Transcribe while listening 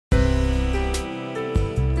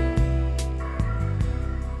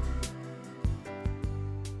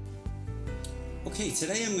Okay,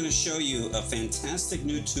 today I'm going to show you a fantastic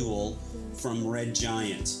new tool from Red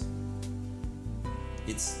Giant.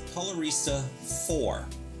 It's Colorista IV,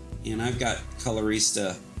 and I've got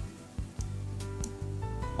Colorista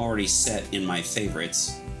already set in my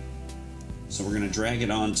favorites. So we're going to drag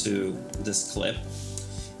it onto this clip.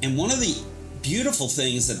 And one of the beautiful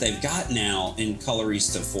things that they've got now in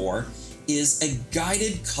Colorista IV is a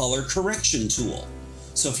guided color correction tool.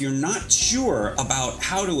 So if you're not sure about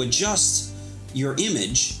how to adjust your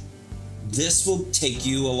image, this will take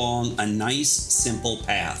you along a nice, simple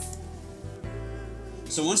path.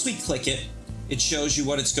 So once we click it, it shows you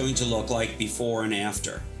what it's going to look like before and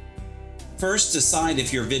after. First, decide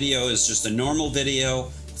if your video is just a normal video,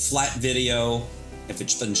 flat video, if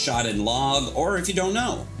it's been shot in log, or if you don't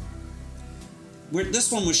know.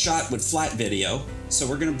 This one was shot with flat video, so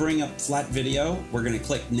we're going to bring up flat video. We're going to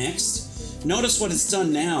click next. Notice what it's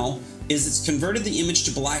done now is it's converted the image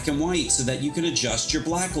to black and white so that you can adjust your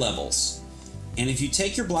black levels. And if you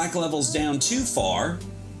take your black levels down too far,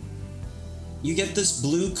 you get this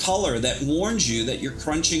blue color that warns you that you're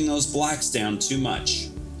crunching those blacks down too much.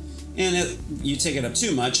 And if you take it up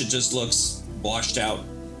too much, it just looks washed out.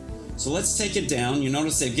 So let's take it down. You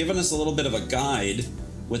notice they've given us a little bit of a guide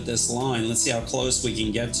with this line. Let's see how close we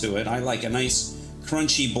can get to it. I like a nice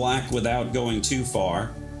crunchy black without going too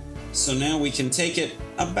far. So now we can take it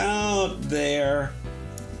about there,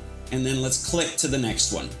 and then let's click to the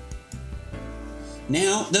next one.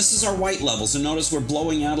 Now, this is our white levels, and notice we're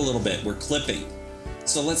blowing out a little bit, we're clipping.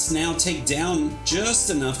 So let's now take down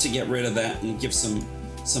just enough to get rid of that and give some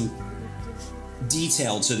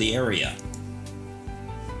detail to the area.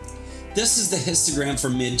 This is the histogram for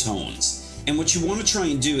midtones, and what you want to try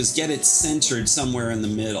and do is get it centered somewhere in the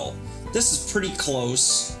middle. This is pretty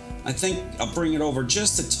close. I think I'll bring it over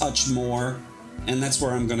just a touch more, and that's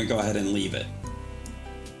where I'm going to go ahead and leave it.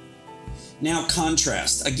 Now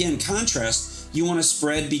contrast. Again, contrast, you want to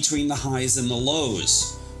spread between the highs and the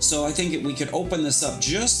lows. So I think we could open this up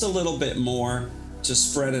just a little bit more to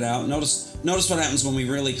spread it out. Notice what happens when we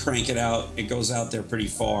really crank it out. It goes out there pretty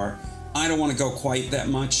far. I don't want to go quite that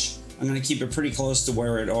much. I'm going to keep it pretty close to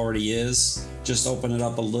where it already is. Just open it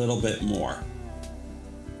up a little bit more.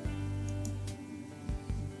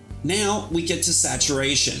 Now we get to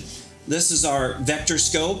saturation. This is our vector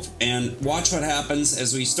scope, and watch what happens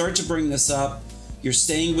as we start to bring this up. You're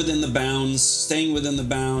staying within the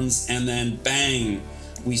bounds, and then bang,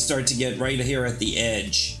 we start to get right here at the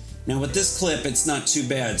edge. Now with this clip, it's not too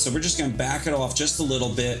bad, so we're just going to back it off just a little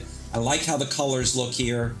bit. I like how the colors look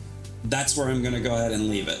here. That's where I'm going to go ahead and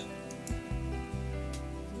leave it.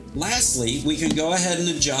 Lastly, we can go ahead and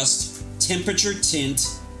adjust temperature,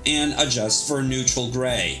 tint, and adjust for neutral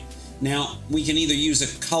gray. Now, we can either use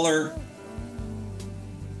a color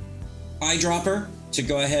eyedropper to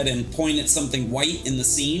go ahead and point at something white in the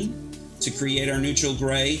scene to create our neutral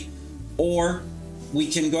gray, or we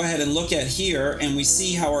can go ahead and look at here and we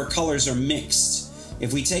see how our colors are mixed.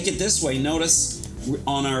 If we take it this way, notice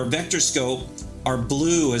on our vector scope, our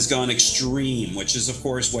blue has gone extreme, which is of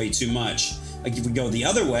course way too much. Like if we go the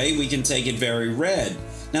other way, we can take it very red.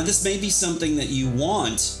 Now this may be something that you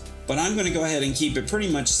want, but I'm going to go ahead and keep it pretty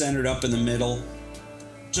much centered up in the middle,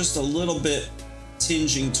 just a little bit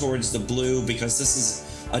tinging towards the blue, because this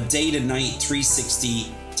is a day to night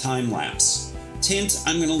 360 time lapse. Tint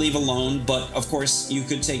I'm going to leave alone, but of course you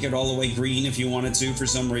could take it all the way green if you wanted to for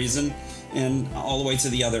some reason, and all the way to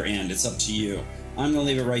the other end. It's up to you. I'm going to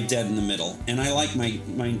leave it right dead in the middle, and I like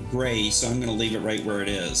my gray, so I'm going to leave it right where it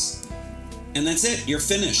is. And that's it. You're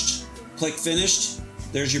finished. Click finished.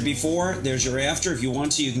 There's your before, there's your after. If you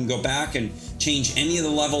want to, you can go back and change any of the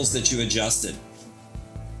levels that you adjusted.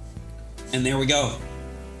 And there we go.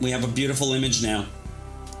 We have a beautiful image now.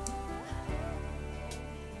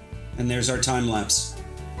 And there's our time lapse.